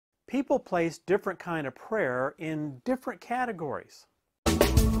People place different kind of prayer in different categories.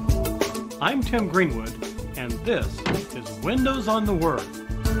 I'm Tim Greenwood, and this is Windows on the Word.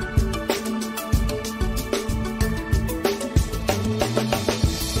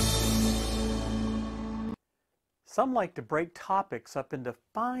 Some like to break topics up into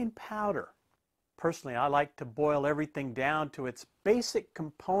fine powder. Personally, I like to boil everything down to its basic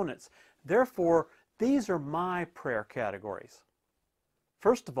components. Therefore, these are my prayer categories.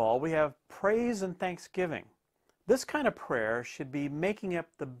 First of all, we have praise and thanksgiving. This kind of prayer should be making up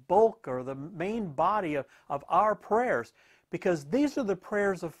the bulk or the main body of our prayers, because these are the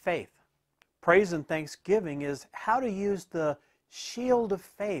prayers of faith. Praise and thanksgiving is how to use the shield of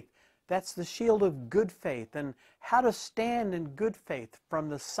faith. That's the shield of good faith, and how to stand in good faith from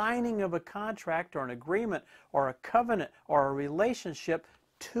the signing of a contract or an agreement or a covenant or a relationship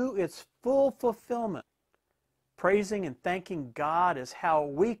to its full fulfillment. Praising and thanking God is how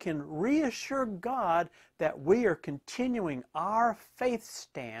we can reassure God that we are continuing our faith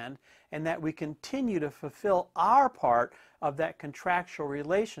stand and that we continue to fulfill our part of that contractual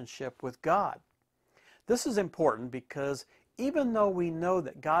relationship with God. This is important because even though we know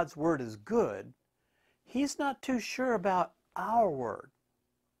that God's Word is good, He's not too sure about our word.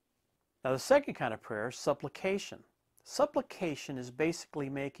 Now, the second kind of prayer is supplication. Supplication is basically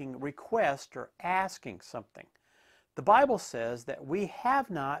making request or asking something. The Bible says that we have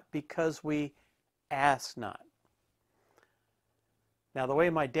not because we ask not. Now, the way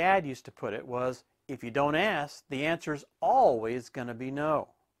my dad used to put it was, if you don't ask, the answer is always going to be no.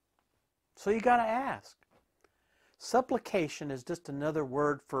 So you got to ask. Supplication is just another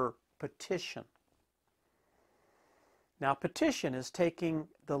word for petition. Now, petition is taking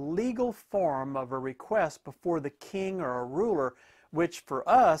the legal form of a request before the king or a ruler, which for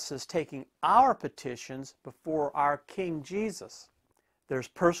us is taking our petitions before our King Jesus. There's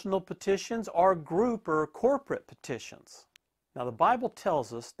personal petitions or group or corporate petitions. Now, the Bible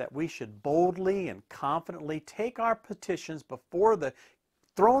tells us that we should boldly and confidently take our petitions before the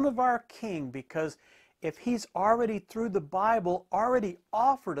throne of our King, because if He's already, through the Bible, already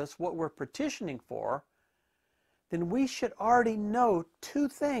offered us what we're petitioning for, then we should already know two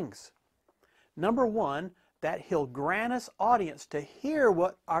things. Number one, that He'll grant us audience to hear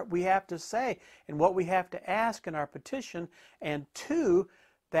what we have to say and what we have to ask in our petition. And two,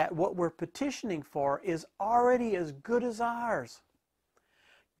 that what we're petitioning for is already as good as ours.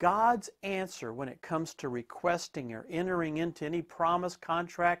 God's answer when it comes to requesting or entering into any promise,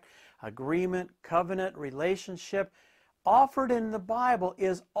 contract, agreement, covenant, relationship offered in the Bible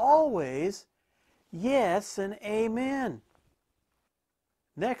is always yes and amen.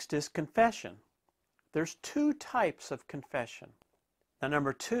 Next is confession. There's two types of confession. Now,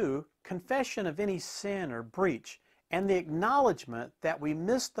 number two, confession of any sin or breach, and the acknowledgement that we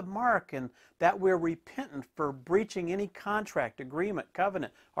missed the mark and that we're repentant for breaching any contract, agreement,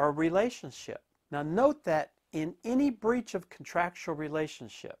 covenant, or relationship. Now, note that in any breach of contractual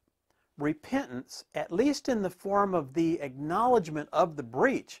relationship, repentance, at least in the form of the acknowledgement of the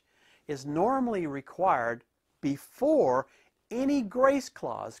breach, is normally required before any grace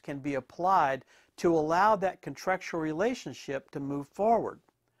clause can be applied to allow that contractual relationship to move forward.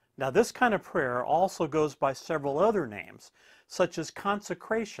 Now, this kind of prayer also goes by several other names, such as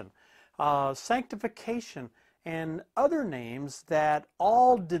consecration, sanctification, and other names that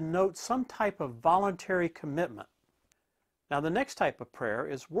all denote some type of voluntary commitment. Now, the next type of prayer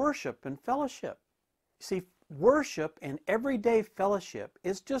is worship and fellowship. You see, worship and everyday fellowship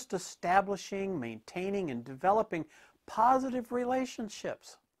is just establishing, maintaining, and developing positive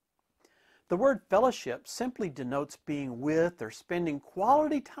relationships. The word fellowship simply denotes being with or spending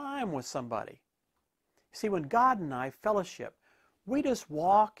quality time with somebody. You see, when God and I fellowship, we just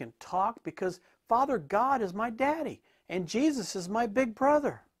walk and talk because Father God is my daddy and Jesus is my big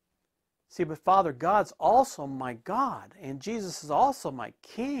brother. See, but Father God's also my God and Jesus is also my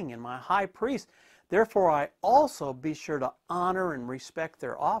King and my high priest. Therefore, I also be sure to honor and respect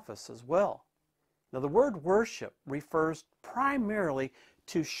their office as well. Now, the word worship refers primarily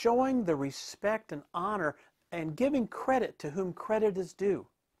to showing the respect and honor and giving credit to whom credit is due.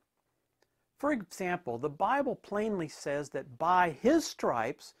 For example, the Bible plainly says that by His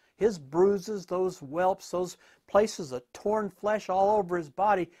stripes, His bruises, those whelps, those places of torn flesh all over His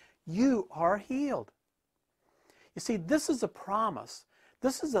body, you are healed. You see, this is a promise.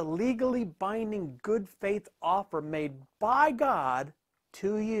 This is a legally binding good faith offer made by God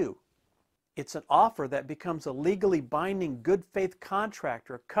to you. It's an offer that becomes a legally binding good faith contract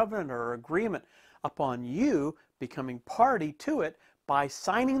or covenant or agreement upon you becoming party to it by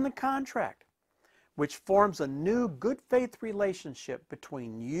signing the contract. which forms a new good faith relationship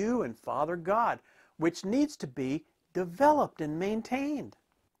between you and Father God, which needs to be developed and maintained.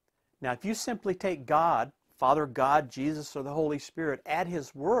 Now, if you simply take God, Father God, Jesus, or the Holy Spirit at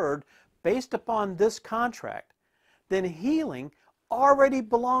His word based upon this contract, then healing already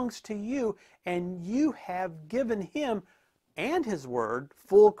belongs to you, and you have given Him and His word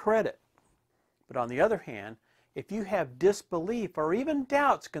full credit. But on the other hand, if you have disbelief or even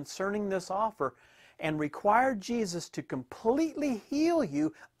doubts concerning this offer and require Jesus to completely heal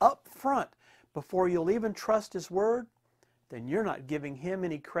you up front before you'll even trust His word, then you're not giving Him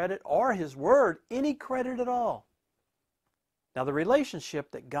any credit or His word any credit at all. Now, the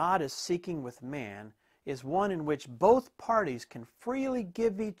relationship that God is seeking with man is one in which both parties can freely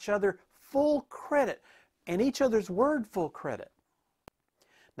give each other full credit and each other's word full credit.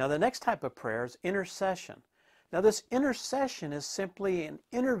 Now, the next type of prayer is intercession. Now, this intercession is simply an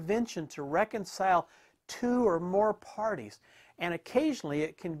intervention to reconcile two or more parties, and occasionally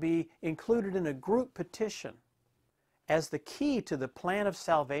it can be included in a group petition. As the key to the plan of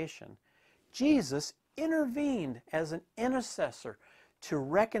salvation, Jesus intervened as an intercessor to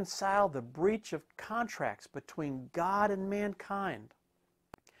reconcile the breach of contracts between God and mankind.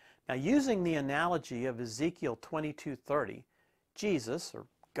 Now, using the analogy of Ezekiel 22:30, Jesus, or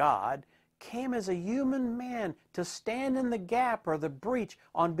God, came as a human man to stand in the gap or the breach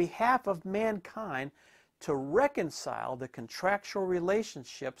on behalf of mankind to reconcile the contractual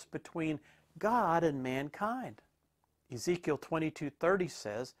relationships between God and mankind. Ezekiel 22:30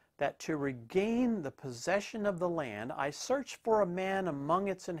 says that to regain the possession of the land, I searched for a man among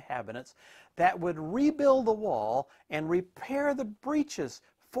its inhabitants that would rebuild the wall and repair the breaches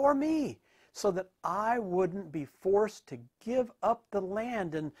for me, so that I wouldn't be forced to give up the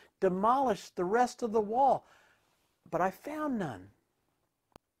land and demolish the rest of the wall. But I found none.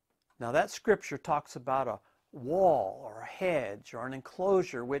 Now, that scripture talks about a wall or a hedge or an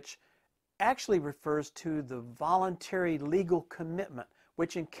enclosure, which actually refers to the voluntary legal commitment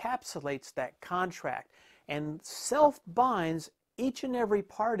which encapsulates that contract and self-binds each and every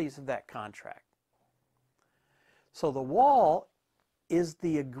parties of that contract. So the wall is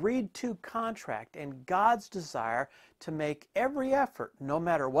the agreed-to contract and God's desire to make every effort, no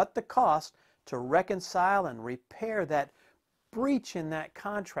matter what the cost, to reconcile and repair that breach in that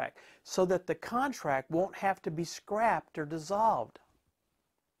contract so that the contract won't have to be scrapped or dissolved.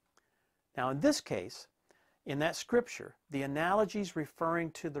 Now, in this case, in that scripture, the analogy is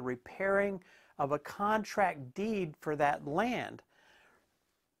referring to the repairing of a contract deed for that land.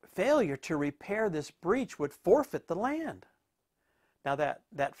 Failure to repair this breach would forfeit the land. Now,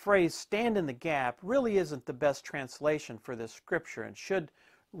 that phrase, stand in the gap, really isn't the best translation for this scripture and should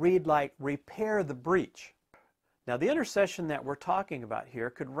read like repair the breach. Now, the intercession that we're talking about here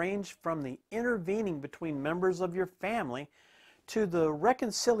could range from the intervening between members of your family to the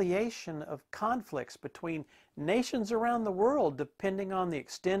reconciliation of conflicts between nations around the world, depending on the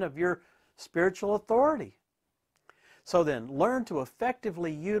extent of your spiritual authority. So then, learn to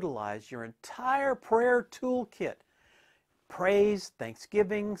effectively utilize your entire prayer toolkit: praise,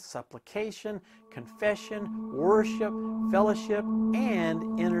 thanksgiving, supplication, confession, worship, fellowship,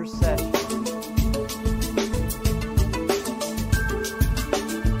 and intercession.